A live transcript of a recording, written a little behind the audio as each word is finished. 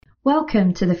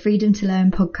Welcome to the Freedom to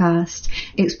Learn podcast,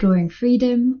 exploring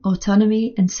freedom,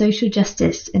 autonomy and social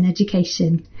justice in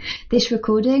education. This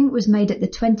recording was made at the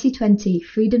 2020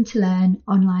 Freedom to Learn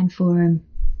online forum.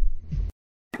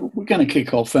 We're going to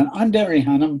kick off then. I'm Derry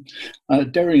Hannam.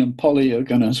 Derry and Polly are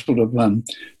going to sort of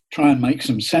try and make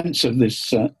some sense of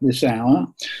this hour.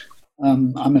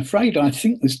 I'm afraid I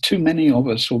think there's too many of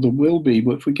us, or there will be,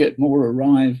 but if we get more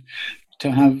arrive, to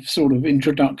have sort of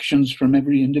introductions from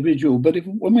every individual. But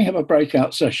when we have a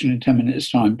breakout session in 10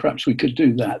 minutes' time, perhaps we could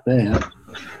do that there.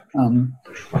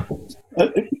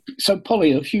 So,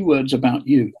 Polly, a few words about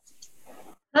you.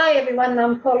 Hi, everyone.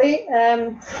 I'm Polly.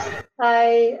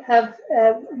 I have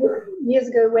years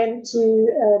ago went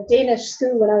to Danish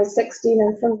school when I was 16,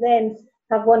 and from then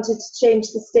have wanted to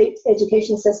change the state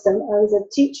education system. I was a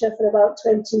teacher for about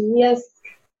 20 years,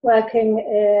 working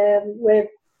with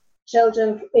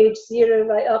children age 0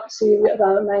 right up to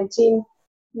about 19,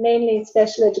 mainly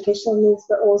special educational needs,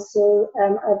 but also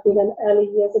I've been an early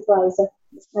years advisor.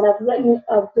 And I've written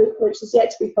a book which is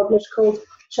yet to be published called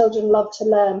Children Love to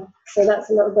Learn. So that's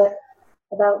a little bit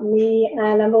about me.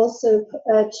 And I'm also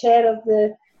chair of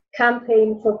the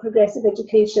campaign for progressive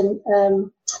education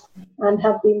and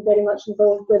have been very much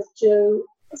involved with Jo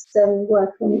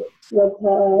working with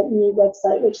her new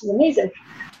website, which is amazing.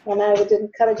 And I would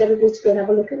encourage everybody to go and have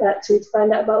a look at that too, to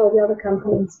find out about all the other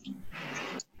campaigns.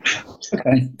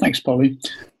 Okay, thanks, Polly.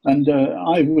 And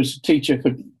I was a teacher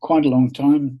for quite a long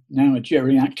time, now a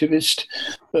Jerry activist,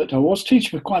 but I was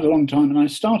teacher for quite a long time, and I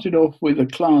started off with a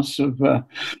class of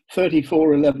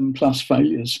 34 11 plus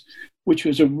failures, which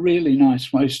was a really nice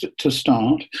place to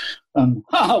start.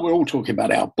 We're all talking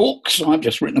about our books. I've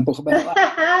just written a book about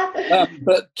that.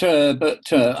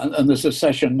 And there's a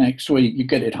session next week. You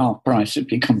get it half price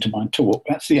if you come to my talk.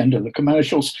 That's the end of the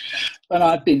commercials. But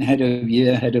I've been head of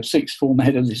year, head of sixth form,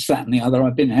 head of this, that and the other.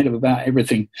 I've been head of about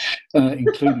everything,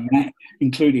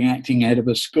 including acting head of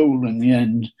a school in the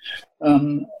end.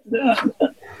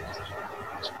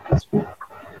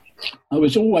 I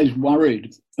was always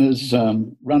worried as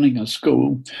running a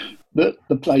school that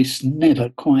the place never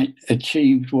quite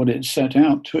achieved what it set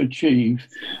out to achieve.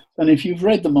 And if you've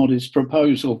read the Modest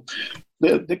Proposal,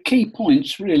 the key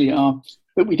points really are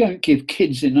that we don't give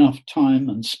kids enough time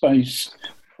and space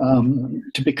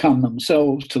to become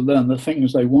themselves, to learn the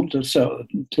things they want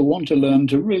to learn,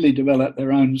 to really develop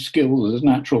their own skills as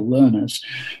natural learners.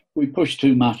 We push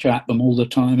too much at them all the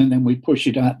time, and then we push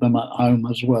it at them at home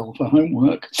as well for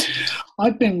homework.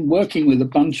 I've been working with a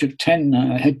bunch of 10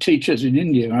 head teachers in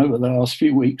India over the last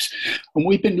few weeks, and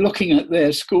we've been looking at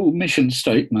their school mission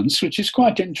statements, which is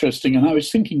quite interesting. And I was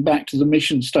thinking back to the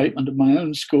mission statement of my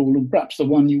own school and perhaps the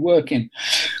one you work in.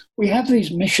 We have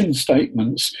these mission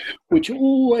statements which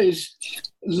always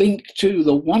link to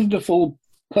the wonderful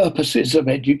purposes of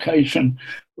education,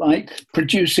 like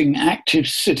producing active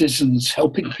citizens,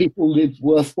 helping people live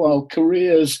worthwhile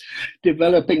careers,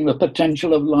 developing the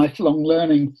potential of lifelong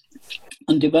learning,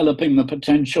 and developing the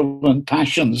potential and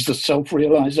passions, the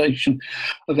self-realization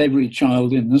of every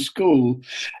child in the school.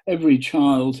 Every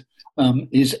child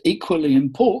is equally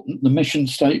important, the mission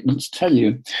statements tell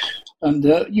you. And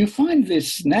you find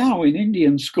this now in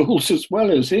Indian schools as well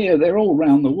as here. They're all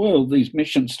around the world, these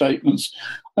mission statements,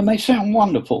 and they sound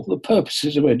wonderful. The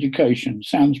purposes of education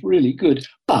sounds really good,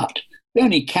 but the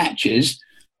only catch is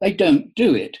they don't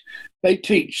do it. They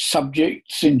teach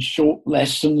subjects in short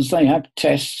lessons, they have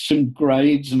tests and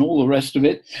grades and all the rest of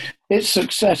it. It's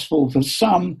successful for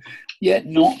some, yet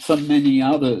not for many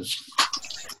others.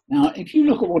 Now, if you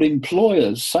look at what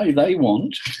employers say they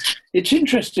want, it's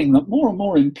interesting that more and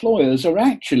more employers are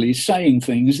actually saying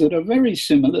things that are very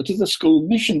similar to the school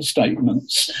mission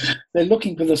statements. They're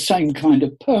looking for the same kind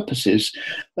of purposes.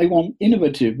 They want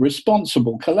innovative,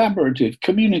 responsible, collaborative,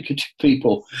 communicative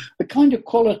people, the kind of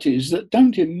qualities that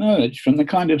don't emerge from the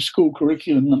kind of school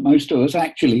curriculum that most of us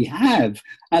actually have,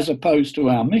 as opposed to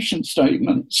our mission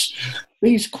statements.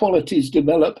 These qualities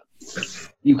develop,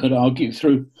 you could argue,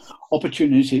 through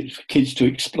opportunities for kids to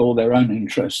explore their own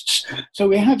interests. So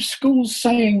we have schools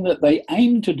saying that they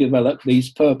aim to develop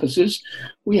these purposes.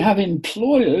 We have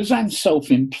employers and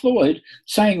self-employed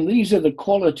saying these are the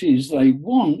qualities they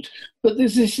want, but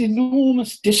there's this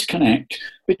enormous disconnect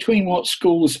between what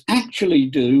schools actually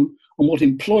do and what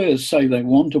employers say they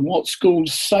want and what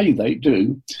schools say they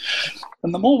do.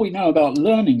 And the more we know about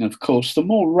learning, of course, the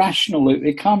more rational it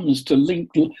becomes to link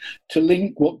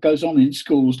what goes on in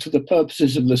schools to the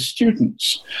purposes of the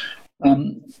students.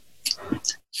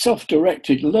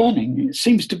 self-directed learning. It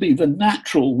seems to be the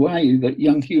natural way that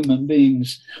young human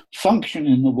beings function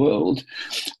in the world.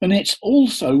 And it's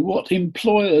also what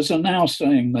employers are now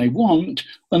saying they want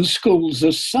and schools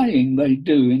are saying they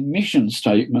do in mission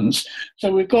statements.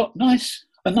 So we've got a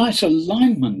nice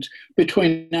alignment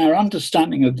between our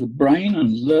understanding of the brain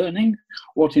and learning,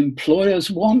 what employers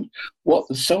want, what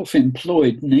the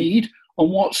self-employed need, and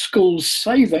what schools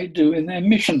say they do in their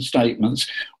mission statements.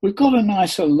 We've got a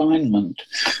nice alignment.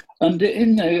 And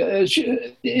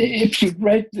if you've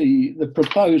read the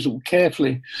proposal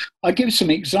carefully, I give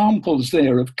some examples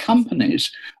there of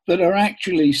companies that are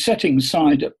actually setting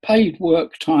paid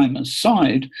work time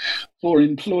aside for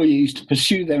employees to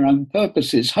pursue their own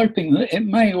purposes, hoping that it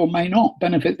may or may not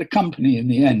benefit the company in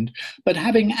the end. But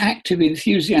having active,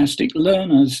 enthusiastic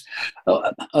learners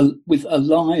with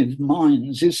alive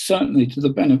minds is certainly to the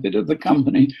benefit of the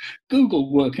company.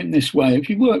 Google work in this way. If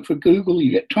you work for Google,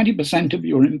 you get 20% of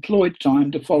your employed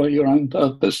time to follow your own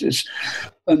purposes.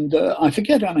 And I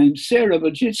forget her name, Sarah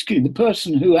Wojcicki, the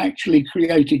person who actually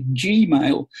created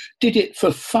Gmail, did it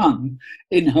for fun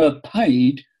in her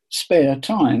paid spare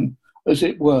time, as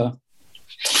it were.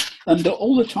 And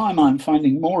all the time I'm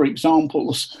finding more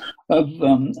examples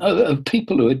of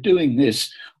people who are doing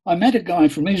this. I met a guy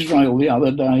from Israel the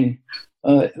other day,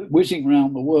 whizzing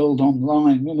around the world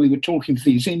online when we were talking to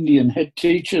these Indian head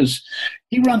teachers.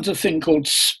 He runs a thing called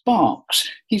Sparks.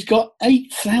 He's got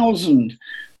 8,000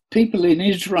 people in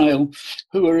Israel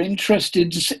who are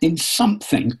interested in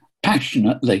something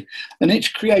passionately, and it's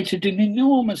created an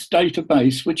enormous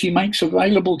database which he makes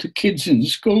available to kids in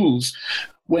schools.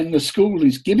 When the school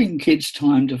is giving kids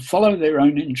time to follow their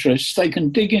own interests, they can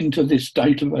dig into this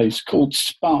database called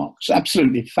Sparks.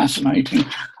 Absolutely fascinating.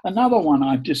 Another one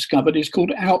I've discovered is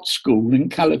called OutSchool in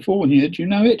California. Do you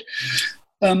know it?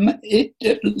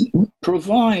 It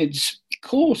provides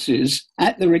courses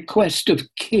at the request of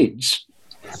kids.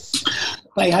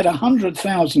 They had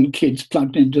 100,000 kids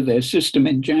plugged into their system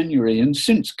in January, and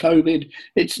since COVID,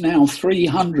 it's now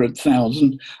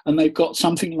 300,000, and they've got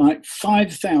something like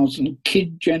 5,000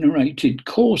 kid-generated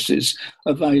courses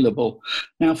available.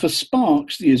 Now, for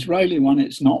Sparks, the Israeli one,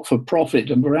 it's not for profit,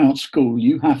 and for OutSchool,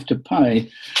 you have to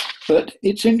pay. But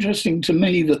it's interesting to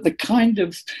me that the kind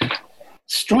of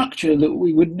structure that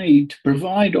we would need to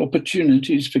provide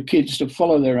opportunities for kids to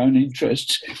follow their own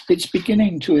interests, it's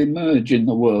beginning to emerge in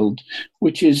the world,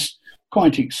 which is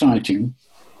quite exciting.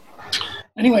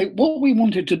 Anyway, what we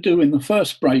wanted to do in the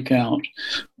first breakout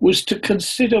was to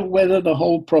consider whether the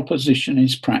whole proposition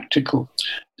is practical.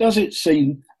 Does it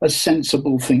seem a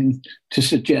sensible thing to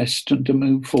suggest and to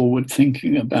move forward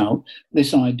thinking about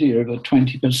this idea of a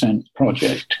 20%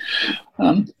 project?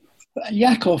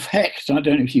 Yaakov Hecht, I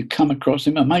don't know if you've come across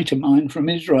him, a mate of mine from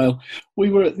Israel. We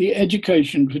were at the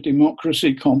Education for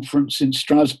Democracy conference in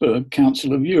Strasbourg,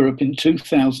 Council of Europe, in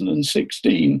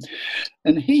 2016.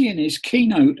 And he, in his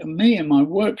keynote, and me in my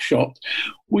workshop,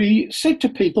 we said to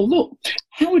people, look,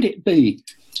 how would it be?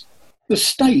 The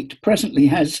state presently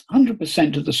has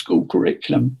 100% of the school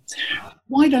curriculum.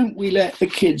 Why don't we let the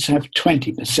kids have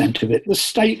 20% of it? The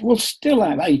state will still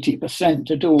have 80%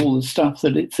 to do all the stuff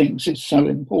that it thinks is so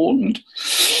important.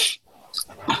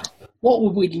 What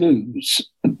would we lose?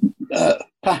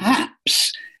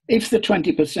 Perhaps if the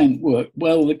 20% worked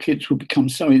well, the kids would become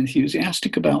so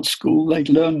enthusiastic about school, they'd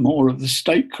learn more of the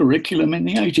state curriculum in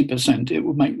the 80%. It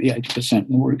would make the 80%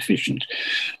 more efficient.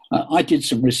 I did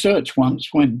some research once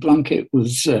when Blunkett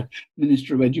was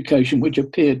Minister of Education, which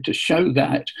appeared to show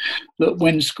that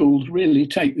when schools really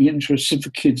take the interests of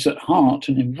the kids at heart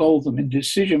and involve them in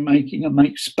decision-making and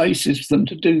make spaces for them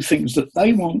to do things that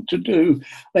they want to do,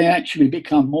 they actually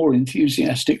become more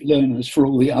enthusiastic learners for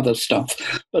all the other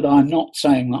stuff. But I'm not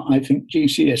saying that I think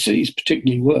GCSE is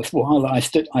particularly worthwhile. I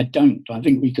don't. I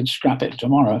think we could scrap it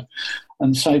tomorrow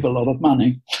and save a lot of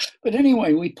money. But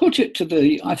anyway, we put it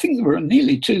to I think there were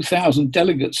nearly 2,000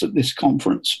 delegates at this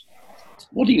conference.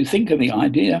 What do you think of the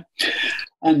idea?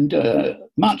 And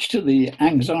much to the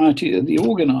anxiety of the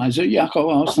organizer,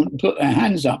 Yaakov asked them to put their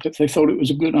hands up if they thought it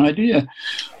was a good idea.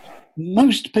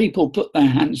 Most people put their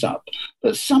hands up,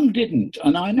 but some didn't.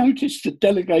 And I noticed the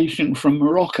delegation from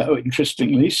Morocco,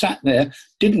 interestingly, sat there,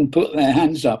 didn't put their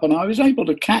hands up. And I was able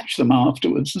to catch them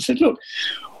afterwards and said, look,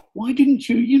 why didn't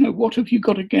you, what have you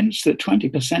got against the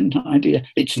 20% idea?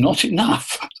 It's not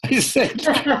enough, I said,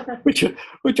 which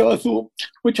I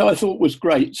thought was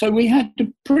great. So we had a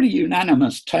pretty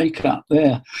unanimous take up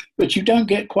there, but you don't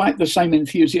get quite the same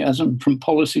enthusiasm from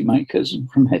policymakers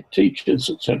and from head teachers,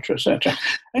 etc., etc.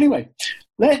 Anyway,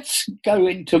 let's go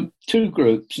into two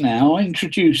groups now.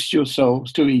 Introduce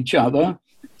yourselves to each other.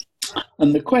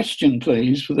 And the question,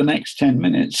 please, for the next 10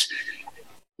 minutes,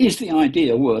 is the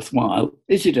idea worthwhile?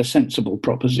 Is it a sensible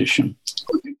proposition?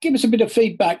 Give us a bit of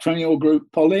feedback from your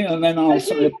group, Polly, and then I'll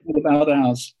say a bit about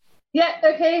ours. Yeah,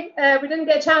 okay. We didn't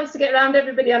get a chance to get around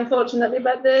everybody, unfortunately,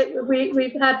 but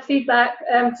we've had feedback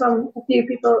from a few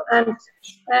people, and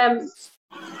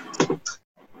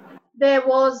there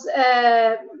was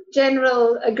a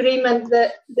general agreement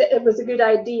that it was a good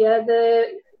idea.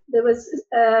 There was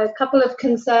a couple of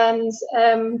concerns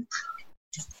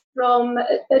from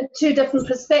two different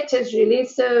perspectives, really.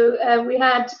 So we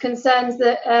had concerns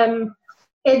that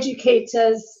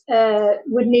educators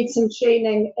would need some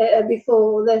training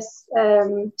before this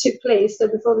took place. So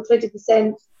before the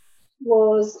 20%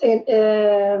 was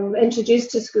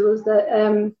introduced to schools,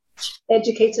 that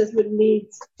educators would need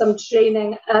some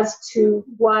training as to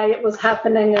why it was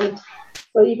happening, and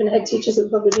well, even head teachers would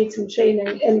probably need some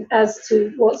training as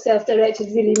to what self-directed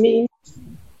really means.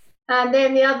 And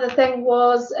then the other thing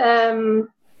was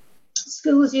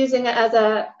schools using it as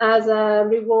a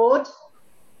reward,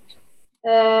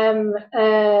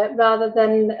 rather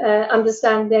than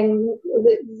understanding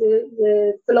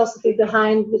the philosophy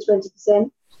behind the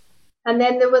 20%. And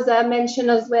then there was a mention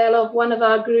as well of one of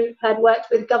our group had worked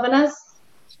with governors,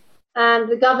 and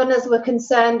the governors were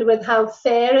concerned with how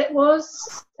fair it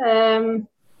was, and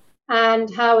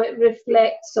how it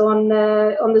reflects on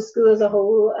the school as a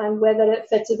whole, and whether it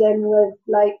fitted in with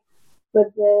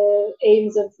the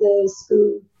aims of the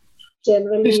school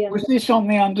generally. Was this on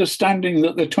the understanding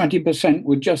that the 20%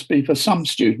 would just be for some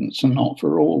students and not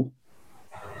for all?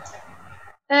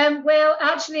 Well,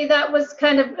 actually, that was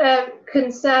kind of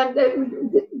concerned.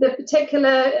 The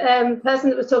particular person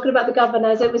that was talking about the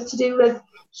governors, it was to do with,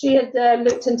 she had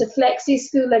looked into flexi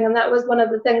schooling, and that was one of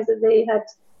the things that they had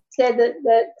said that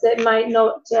it might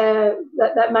not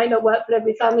that might not work for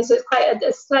every family. So it's quite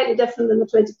slightly different than the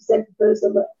 20%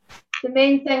 proposal. But the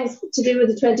main things to do with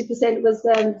the 20% was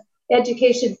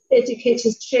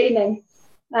educators training,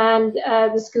 and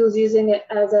the schools using it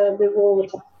as a reward.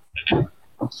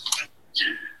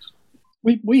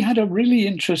 We had a really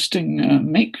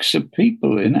interesting mix of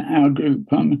people in our group.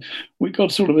 We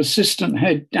got sort of assistant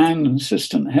head Dan,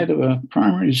 assistant head of a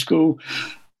primary school,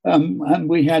 and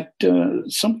we had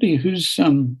somebody who's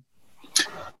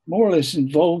more or less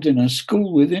involved in a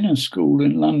school within a school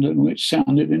in London, which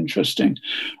sounded interesting,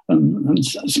 and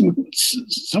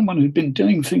someone who'd been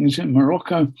doing things in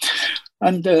Morocco.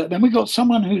 And then we got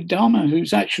someone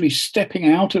who's actually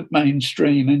stepping out of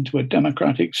mainstream into a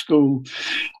democratic school.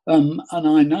 And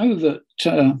I know that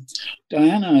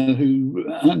Diana,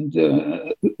 and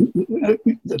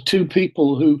the two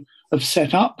people who have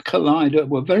set up Collider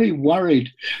were very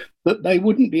worried that they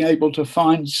wouldn't be able to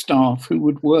find staff who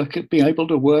would be able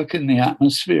to work in the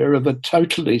atmosphere of a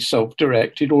totally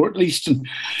self-directed, or at least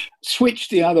switch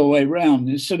the other way around.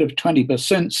 Instead of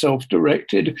 20%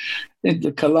 self-directed in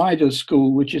the Collider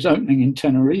School, which is opening in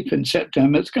Tenerife in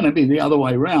September, it's going to be the other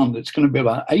way around. It's going to be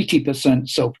about 80%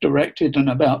 self-directed and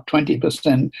about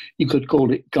 20%, you could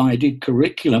call it guided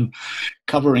curriculum,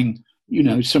 covering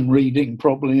some reading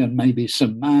probably and maybe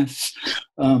some maths,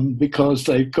 because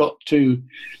they've got to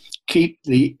keep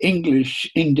the English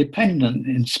Independent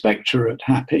Inspectorate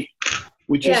happy,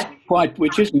 which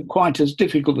isn't quite as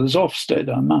difficult as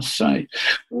Ofsted, I must say.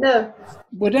 No.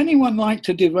 Would anyone like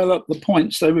to develop the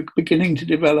points they were beginning to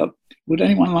develop? Would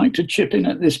anyone like to chip in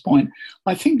at this point?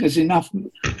 I think there's enough,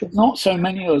 not so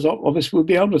many of us will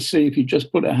be able to see if you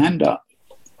just put a hand up.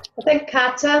 I think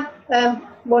Kata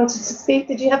wanted to speak.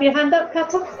 Did you have your hand up,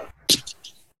 Kata?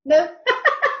 No?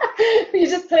 You're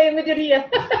just playing with your ear.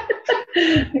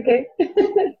 Okay.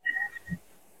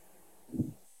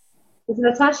 Is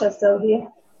Natasha still here?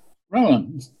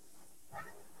 Rowan.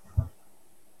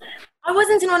 I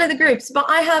wasn't in one of the groups, but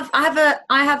I've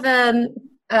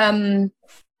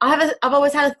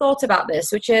always had a thought about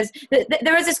this, which is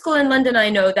there is a school in London I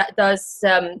know that does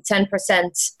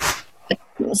 10%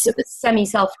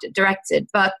 semi-self-directed,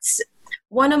 but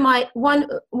one of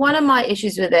my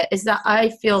issues with it is that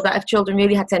I feel that if children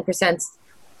really had 10%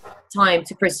 time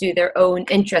to pursue their own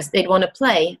interest, they'd want to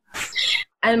play.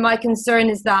 And my concern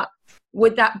is that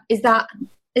is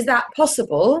that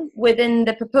possible within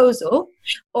the proposal,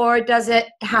 or does it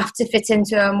have to fit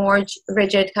into a more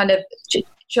rigid kind of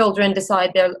children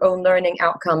decide their own learning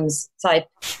outcomes type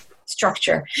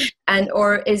structure? And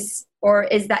does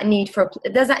that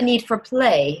need for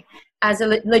play as a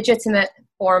legitimate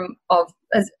form of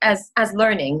as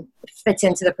learning fit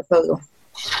into the proposal?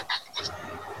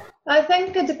 I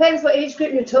think it depends what age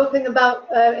group you're talking about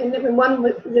in one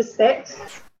respect.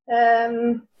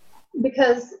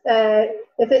 because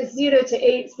if it's 0 to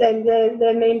 8, then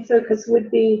their main focus would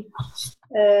be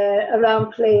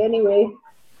around play anyway.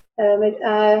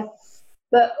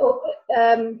 But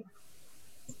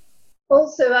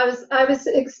also, I was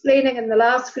explaining in the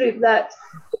last group that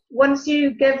once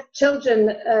you give children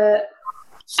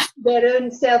their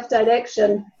own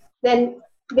self-direction, then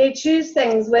they choose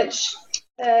things which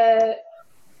they're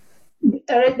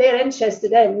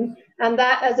interested in, and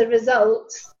that, as a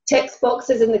result, ticks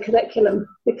boxes in the curriculum.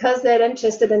 Because they're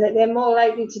interested in it, they're more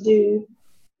likely to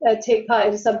take part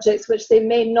in subjects which they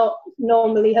may not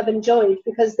normally have enjoyed,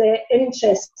 because they're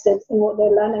interested in what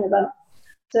they're learning about.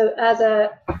 So as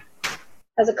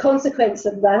a consequence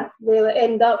of that, they'll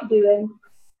end up doing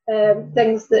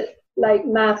things that, like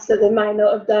maths, that they might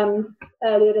not have done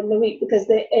earlier in the week, because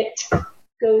it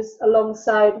goes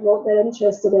alongside what they're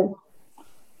interested in.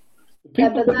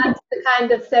 But that's the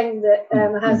kind of thing that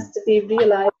has to be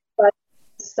realised by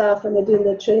staff when they're doing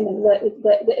their training, that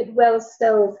it will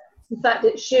still, in fact,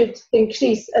 it should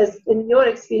increase, as in your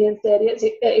experience, Derry,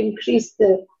 it increased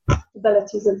the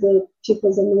abilities of the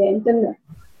pupils in the end, didn't it?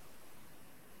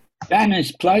 Dan,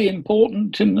 is play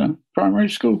important in the primary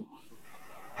school?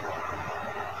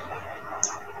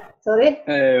 Sorry?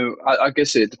 I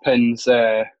guess it depends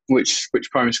which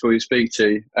primary school you speak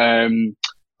to.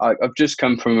 I've just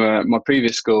come from my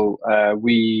previous school.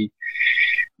 We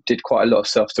did quite a lot of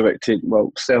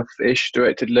selfish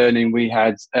directed learning. We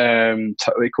had,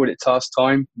 we called it task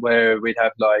time, where we'd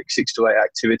have like 6 to 8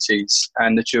 activities,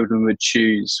 and the children would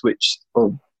choose which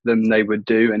of them they would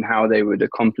do and how they would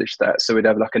accomplish that. So we'd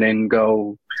have like an end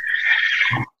goal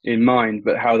in mind,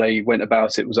 but how they went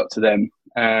about it was up to them.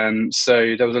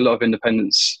 So there was a lot of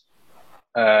independence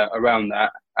around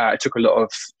that. It took a lot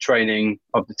of training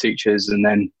of the teachers and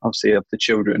then obviously of the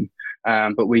children.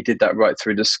 But we did that right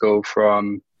through the school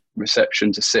from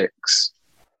reception to 6,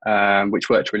 which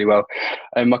worked really well.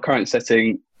 In my current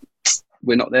setting,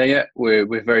 we're not there yet.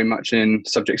 We're very much in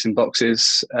subjects in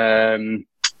boxes.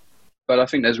 But I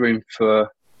think there's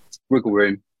wiggle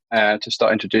room to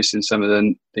start introducing some of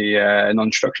the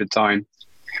non-structured time.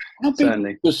 How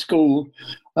big was the school?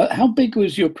 How big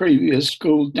was your previous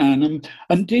school, Dan?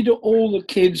 And did all the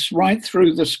kids right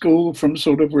through the school, from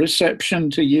sort of reception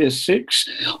to year 6,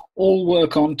 all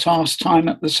work on task time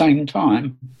at the same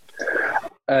time?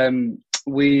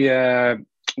 We had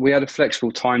a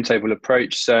flexible timetable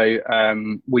approach. So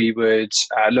we would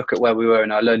look at where we were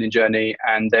in our learning journey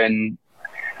and then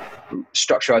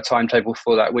structure our timetable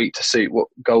for that week to suit what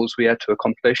goals we had to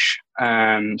accomplish.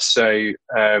 So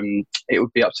it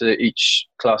would be up to each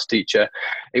class teacher.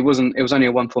 It was only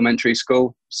a 1-form entry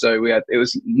school, so it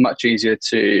was much easier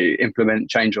to implement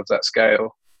change of that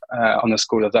scale on a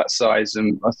school of that size.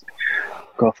 And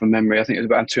from memory, I think it was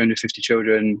about 250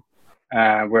 children,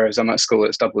 whereas I'm at a school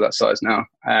that's double that size now.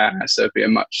 So it'd be a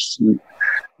much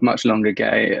longer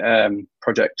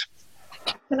project.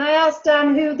 Can I ask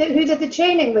Dan who did the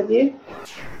training with you?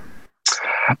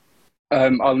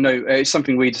 No, it's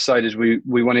something we decided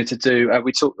we wanted to do.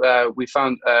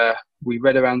 We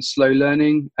read around slow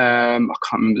learning. I can't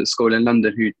remember the school in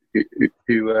London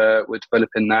who were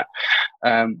developing that,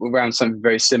 around something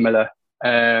very similar.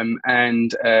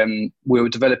 And we were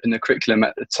developing the curriculum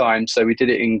at the time, so we did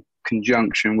it in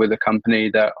conjunction with a company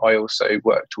that I also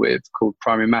worked with called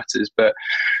Primary Matters, but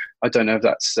I don't know if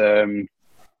that's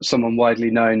someone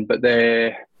widely known, but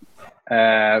they're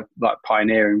like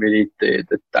pioneering really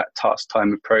that task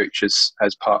time approach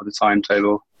as part of the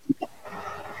timetable.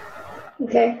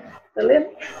 Okay, brilliant.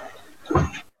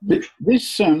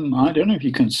 This I don't know if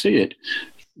you can see it.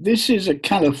 This is a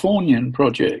Californian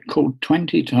project called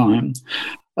 20 Time,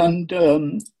 and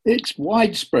it's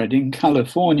widespread in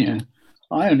California.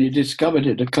 I only discovered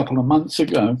it a couple of months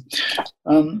ago.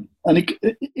 And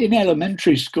in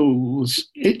elementary schools,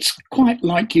 it's quite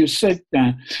like you said,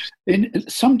 Dan.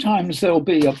 Sometimes there'll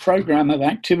be a program of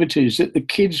activities that the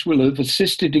kids will have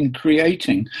assisted in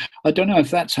creating. I don't know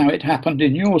if that's how it happened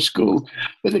in your school,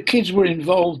 but the kids were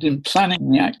involved in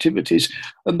planning the activities,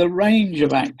 and the range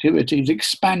of activities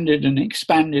expanded and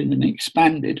expanded and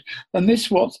expanded. And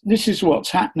this is what's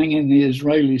happening in the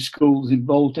Israeli schools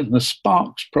involved in the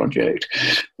Sparks project,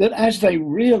 that as they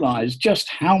realize just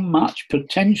how much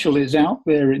potential is out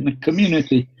there in the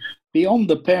community, beyond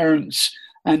the parents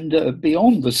and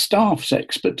beyond the staff's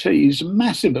expertise,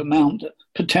 massive amount of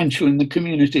potential in the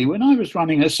community. When I was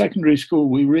running a secondary school,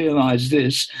 we realised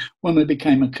this when we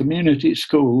became a community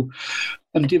school.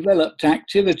 and developed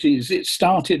activities. It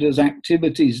started as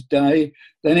Activities Day,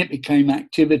 then it became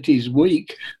Activities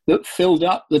Week that filled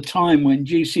up the time when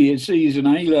GCSEs and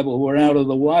A-level were out of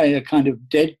the way, a kind of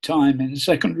dead time in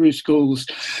secondary schools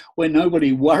where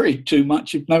nobody worried too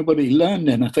much if nobody learned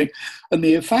anything. And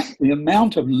the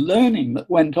amount of learning that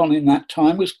went on in that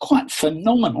time was quite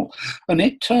phenomenal. And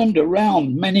it turned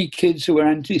around many kids who were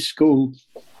anti-school,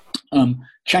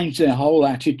 changed their whole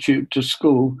attitude to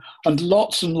school. And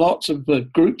lots of the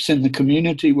groups in the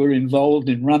community were involved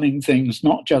in running things,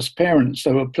 not just parents.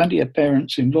 There were plenty of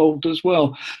parents involved as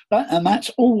well. And that's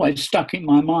always stuck in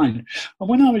my mind. And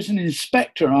when I was an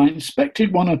inspector, I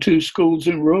inspected 1 or 2 schools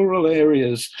in rural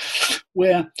areas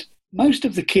where most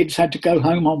of the kids had to go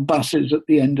home on buses at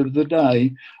the end of the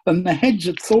day. And the heads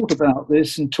had thought about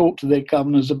this and talked to their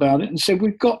governors about it and said,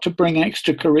 we've got to bring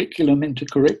extra curriculum into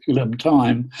curriculum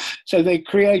time. So they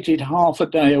created half a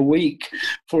day a week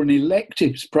for an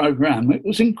electives program. It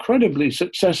was incredibly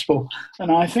successful. And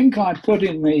I think I put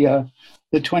in the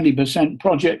 20%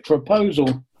 project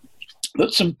proposal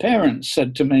that some parents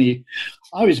said to me,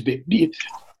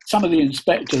 some of the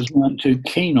inspectors weren't too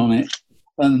keen on it.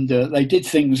 And they did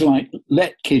things like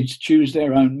let kids choose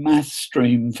their own maths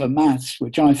stream for maths,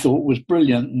 which I thought was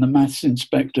brilliant, and the maths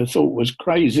inspector thought was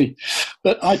crazy.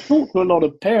 But I talked to a lot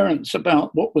of parents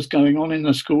about what was going on in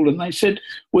the school, and they said,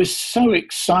 we're so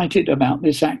excited about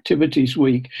this Activities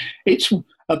Week. It's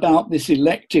about this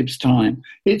electives time.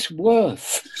 It's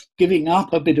worth giving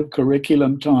up a bit of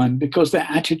curriculum time because their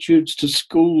attitudes to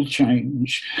school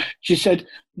change. She said,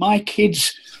 my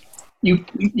kids...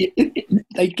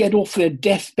 they get off their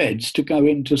deathbeds to go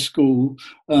into school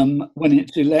when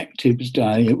it's electives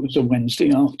day. It was a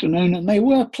Wednesday afternoon, and they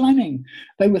were planning.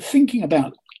 They were thinking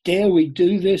about, dare we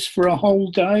do this for a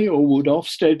whole day, or would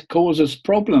Ofsted cause us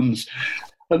problems?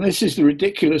 And this is the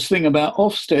ridiculous thing about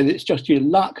Ofsted. It's just your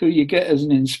luck who you get as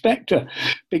an inspector,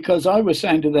 because I was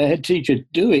saying to the head teacher,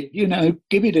 do it,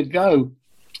 give it a go.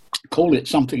 Call it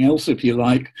something else if you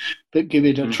like, but give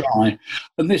it a try.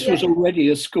 And this was already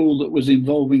a school that was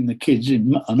involving the kids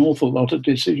in an awful lot of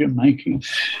decision making.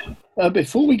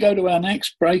 Before we go to our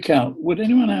next breakout, would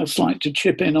anyone else like to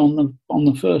chip in on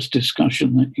the first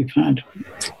discussion that you've had?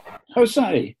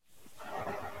 Jose.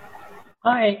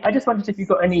 Hi, I just wondered if you've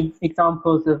got any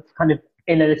examples of kind of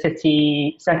inner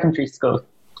city secondary schools,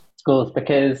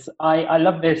 because I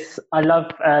love this. I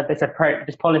love this approach,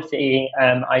 this policy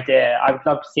idea. I would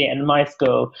love to see it in my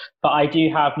school, but I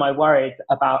do have my worries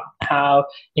about how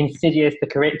insidious the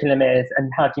curriculum is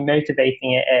and how demotivating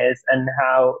it is, and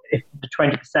how if the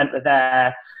 20% were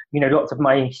there, lots of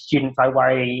my students, I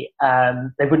worry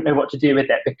they wouldn't know what to do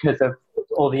with it because of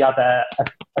all the other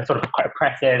sort of quite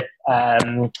oppressive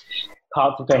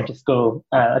parts of going to school.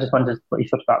 I just wondered what you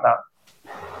thought about that.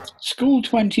 School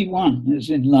 21 is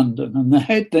in London, and the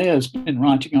head there has been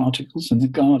writing articles in The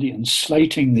Guardian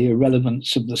slating the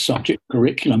irrelevance of the subject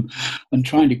curriculum and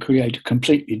trying to create a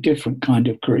completely different kind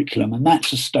of curriculum, and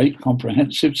that's a state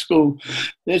comprehensive school.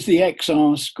 There's the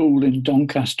XR school in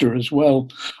Doncaster as well,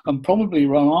 and probably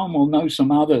Rohan will know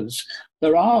some others.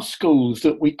 There are schools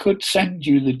that we could send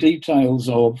you the details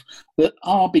of that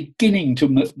are beginning to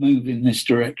move in this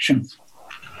direction.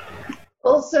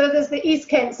 Also, there's the East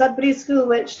Kent Sudbury School,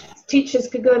 which teachers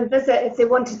could go and visit if they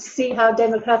wanted to see how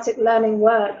democratic learning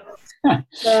works. But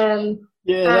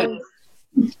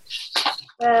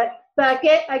I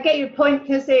get your point,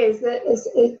 Jose, is that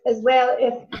as well,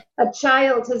 if a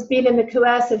child has been in the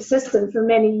coercive system for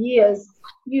many years,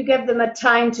 you give them a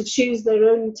time to choose their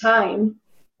own time,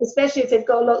 especially if they've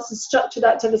got lots of structured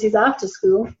activities after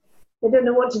school. They don't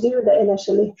know what to do with it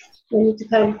initially. They need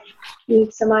to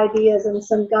need some ideas and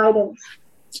some guidance.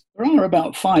 There are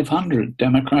about 500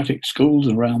 democratic schools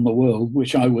around the world,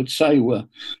 which I would say were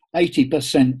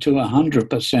 80% to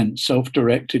 100%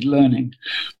 self-directed learning.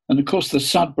 And of course, the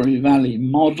Sudbury Valley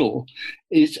model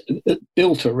is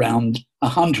built around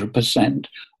 100%.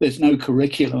 There's no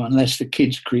curriculum unless the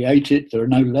kids create it. There are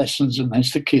no lessons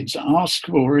unless the kids ask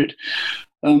for it.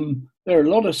 There are a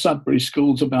lot of Sudbury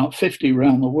schools, about 50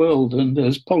 around the world, and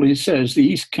as Polly says, the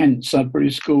East Kent Sudbury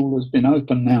School has been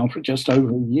open now for just over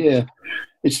a year.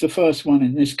 It's the first one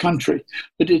in this country,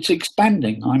 but it's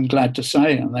expanding, I'm glad to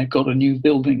say, and they've got a new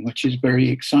building, which is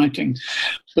very exciting.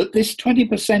 But this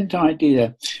 20%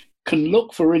 idea can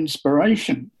look for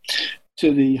inspiration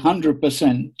to the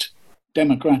 100%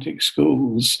 democratic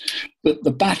schools, but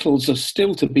the battles are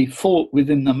still to be fought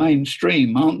within the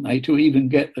mainstream, aren't they, to even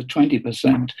get the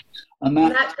 20%. And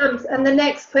the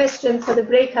next question for the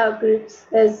breakout groups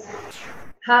is,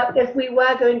 how, if we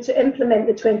were going to implement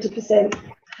the 20%,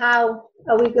 how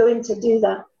are we going to do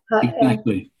that?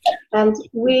 Exactly. And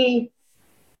we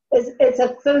it's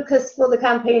a focus for the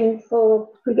campaign for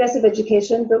progressive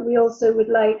education, but we also would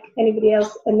like anybody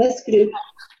else in this group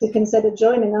to consider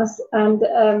joining us. And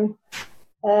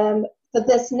for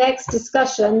this next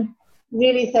discussion,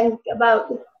 really think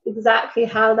about exactly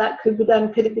how that could be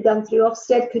done. Could it be done through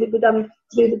Ofsted? Could it be done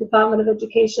through the Department of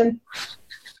Education?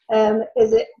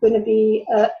 Is it going to be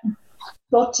a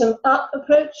bottom-up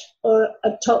approach or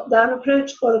a top-down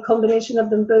approach or a combination of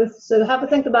them both? So have a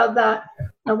think about that,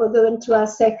 and we'll go into our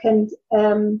second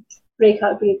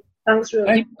breakout group. Thanks, Rose.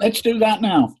 Hey, let's do that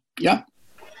now. Yeah.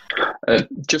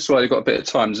 Just while you've got a bit of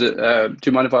time, do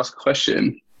you mind if I ask a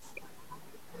question?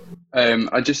 I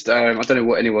don't know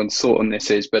what anyone's thought on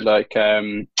this is, but like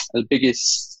the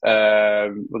biggest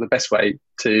or the best way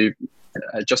to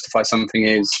justify something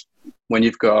is when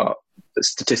you've got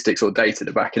statistics or data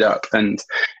to back it up. And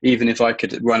even if I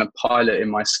could run a pilot in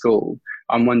my school,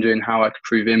 I'm wondering how I could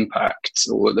prove impact,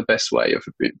 or the best way of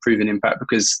proving impact,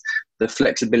 because the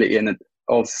flexibility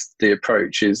of the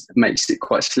approach makes it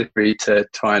quite slippery to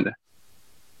try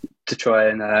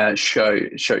and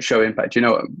show impact. Do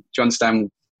you understand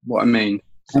what I mean?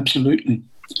 Absolutely.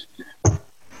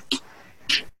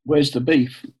 Where's the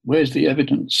beef? Where's the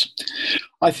evidence?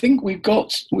 I think we've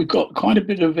got quite a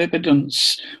bit of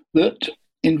evidence that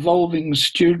involving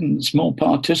students more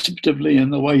participatively in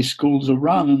the way schools are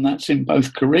run, and that's in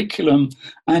both curriculum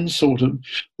and sort of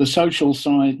the social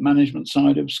side, management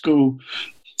side of school.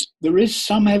 There is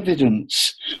some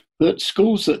evidence that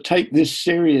schools that take this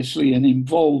seriously and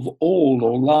involve all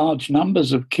or large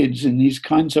numbers of kids in these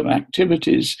kinds of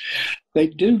activities, they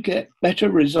do get better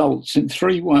results in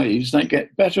three ways. They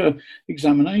get better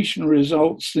examination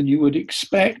results than you would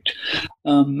expect,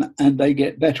 and they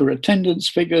get better attendance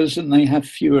figures, and they have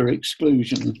fewer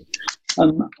exclusions.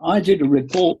 I did a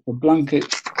report for Blunkett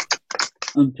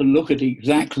to look at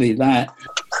exactly that.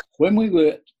 When we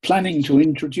were planning to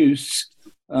introduce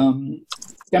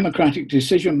democratic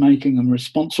decision-making and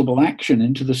responsible action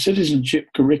into the citizenship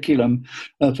curriculum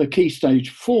for Key Stage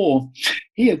 4,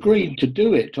 he agreed to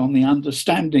do it on the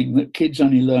understanding that kids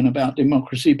only learn about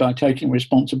democracy by taking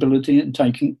responsibility and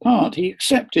taking part. He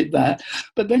accepted that,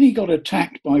 but then he got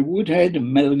attacked by Woodhead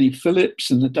and Melanie Phillips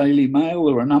in the Daily Mail.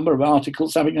 There were a number of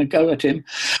articles having a go at him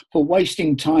for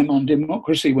wasting time on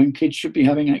democracy when kids should be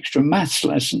having extra maths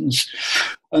lessons.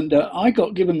 And I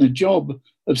got given the job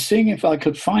of seeing if I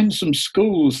could find some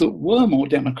schools that were more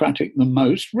democratic than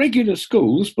most, regular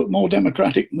schools, but more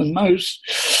democratic than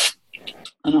most.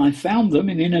 And I found them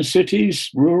in inner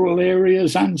cities, rural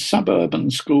areas, and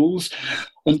suburban schools.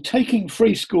 And taking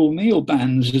free school meal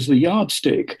bans as the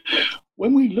yardstick,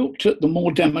 when we looked at the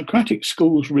more democratic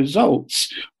schools'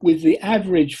 results with the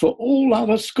average for all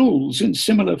other schools in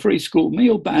similar free school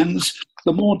meal bans,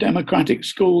 the more democratic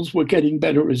schools were getting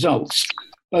better results,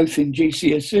 both in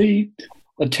GCSE,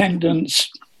 attendance,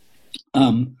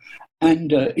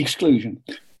 and exclusion.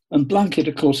 And Blunkett,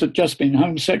 of course, had just been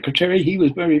Home Secretary. He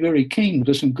was very, very keen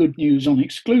for some good news on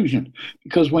exclusion,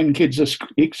 because when kids are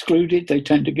excluded, they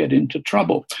tend to get into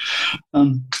trouble.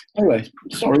 Anyway,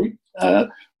 sorry.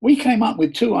 We came up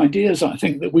with two ideas, I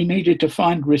think, that we needed to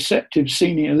find receptive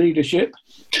senior leadership.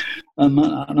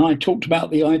 And I talked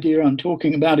about the idea I'm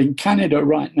talking about in Canada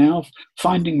right now,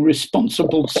 finding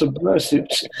responsible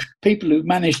subversives, people who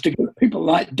managed to get people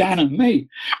like Dan and me,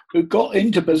 who got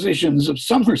into positions of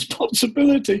some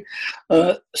responsibility,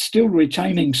 still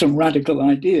retaining some radical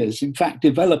ideas, in fact,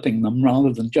 developing them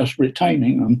rather than just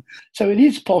retaining them. So it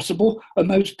is possible, and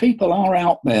those people are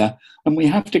out there, and we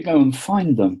have to go and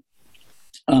find them.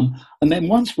 And then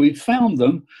once we've found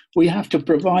them, we have to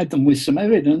provide them with some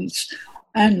evidence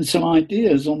and some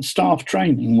ideas on staff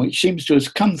training, which seems to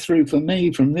have come through for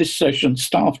me from this session.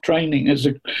 Staff training is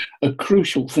a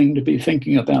crucial thing to be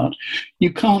thinking about.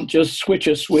 You can't just switch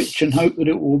a switch and hope that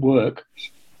it will work.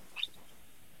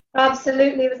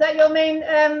 Absolutely. Was that your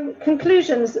main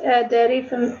conclusions, Derry,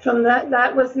 from that?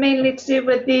 That was mainly to do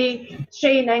with the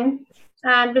training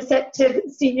and receptive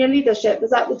senior leadership.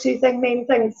 Was that the two main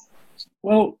things?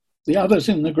 Well, the others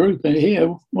in the group are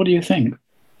here. What do you think?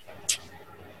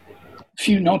 A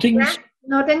few noddings? Yeah,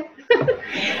 nodding.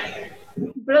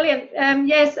 Brilliant.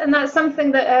 Yes, and that's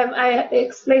something that I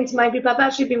explained to my group. I've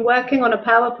actually been working on a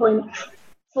PowerPoint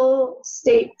for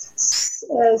state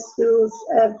schools,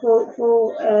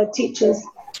 for teachers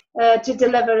to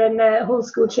deliver in whole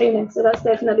school training. So that's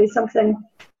definitely something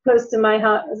close to my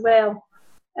heart as well.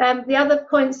 The other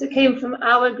points that came from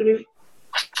our group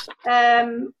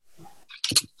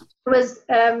was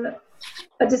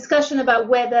a discussion about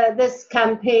whether this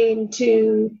campaign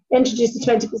to introduce the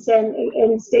 20%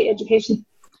 in state education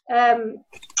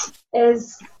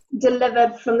is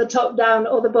delivered from the top down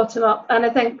or the bottom up. And I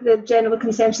think the general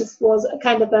consensus was a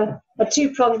kind of a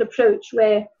two-pronged approach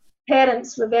where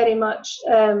parents were very much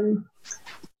on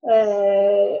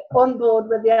board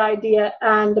with the idea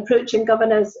and approaching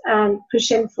governors and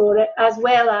pushing for it, as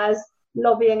well as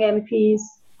lobbying MPs.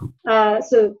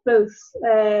 So both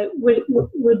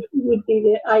would be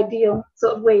the ideal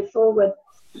sort of way forward.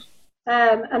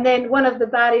 And then one of the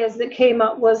barriers that came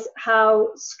up was how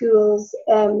schools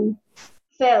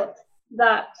felt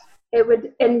that it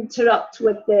would interrupt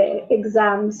with the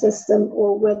exam system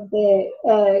or with the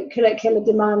curricular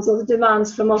demands or the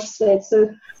demands from Ofsted. So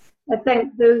I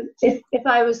think if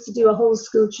I was to do a whole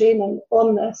school training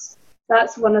on this,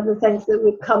 that's one of the things that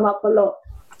would come up a lot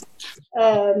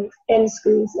in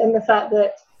schools, and the fact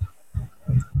that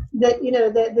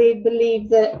they believe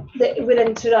that it would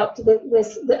interrupt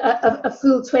a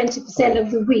full 20%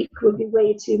 of the week would be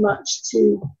way too much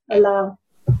to allow.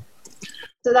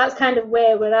 So that's kind of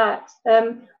where we're at.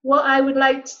 What I would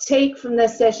like to take from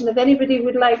this session, if anybody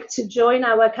would like to join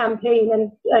our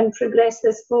campaign and progress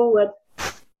this forward,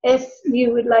 if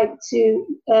you would like to,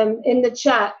 in the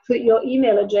chat, put your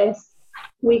email address,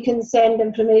 we can send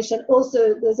information.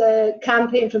 Also, there's a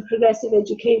Campaign for Progressive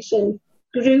Education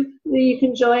group that you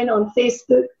can join on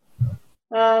Facebook,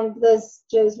 and there's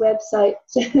Joe's website,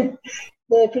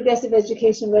 the Progressive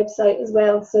Education website as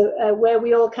well, so where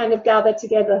we all kind of gather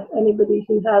together, anybody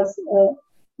who has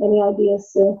any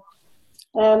ideas. So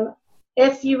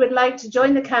if you would like to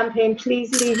join the campaign,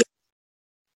 please leave.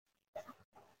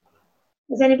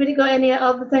 Has anybody got any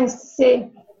other things to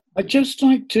say? I'd just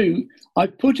like to, I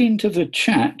put into the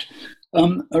chat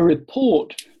a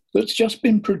report that's just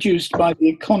been produced by the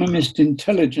Economist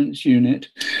Intelligence Unit.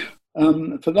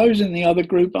 For those in the other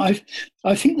group, I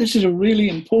think this is a really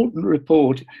important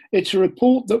report. It's a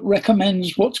report that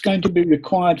recommends what's going to be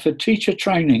required for teacher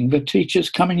training, for teachers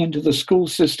coming into the school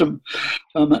system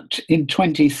in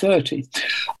 2030.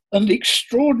 And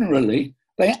extraordinarily,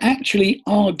 they actually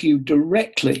argue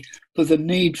directly for the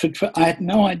need for, I had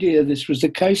no idea this was the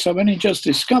case, I've only just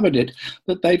discovered it,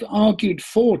 that they've argued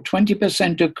for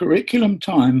 20% of curriculum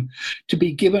time to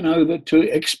be given over to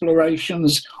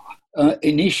explorations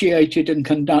initiated and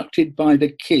conducted by the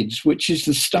kids, which is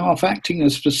the staff acting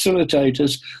as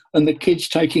facilitators and the kids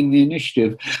taking the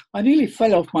initiative. I nearly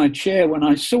fell off my chair when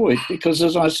I saw it because,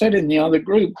 as I said in the other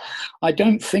group, I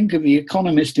don't think of the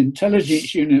Economist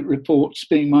Intelligence Unit reports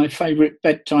being my favourite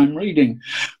bedtime reading,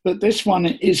 but this one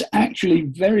is actually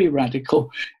very radical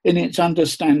in its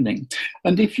understanding.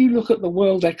 And if you look at the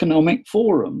World Economic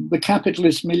Forum, the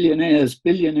capitalist millionaires,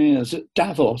 billionaires at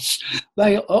Davos,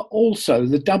 they are also,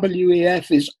 the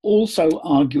WEF is also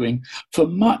arguing for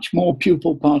much more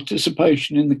pupil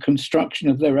participation in the construction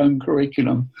of their own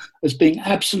curriculum as being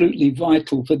absolutely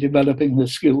vital for developing the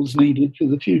skills needed for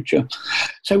the future.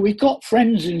 So we've got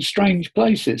friends in strange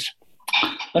places.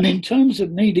 And in terms of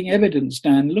needing evidence,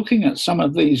 Dan, looking at some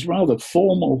of these rather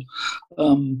formal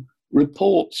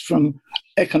reports from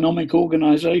economic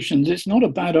organisations, it's not a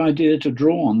bad idea to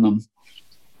draw on them.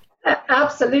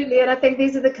 Absolutely, and I think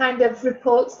these are the kind of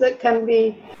reports that can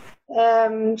be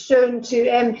shown to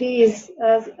MPs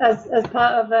as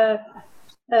part of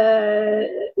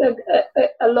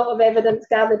a lot of evidence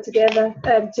gathered together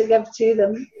to give to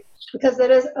them, because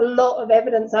there is a lot of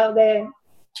evidence out there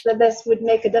that this would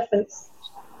make a difference.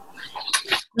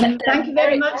 Thank you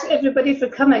very much, everybody, for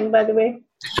coming, by the way.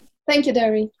 Thank you,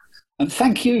 Derry. And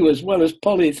thank you, as well as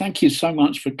Polly, thank you so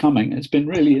much for coming. It's been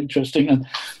really interesting. And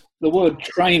the word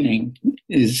training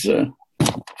is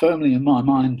firmly in my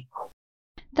mind.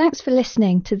 Thanks for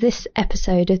listening to this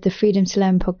episode of the Freedom to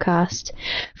Learn podcast.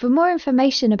 For more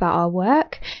information about our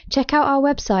work, check out our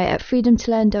website at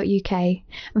freedomtolearn.uk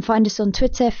and find us on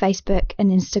Twitter, Facebook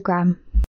and Instagram.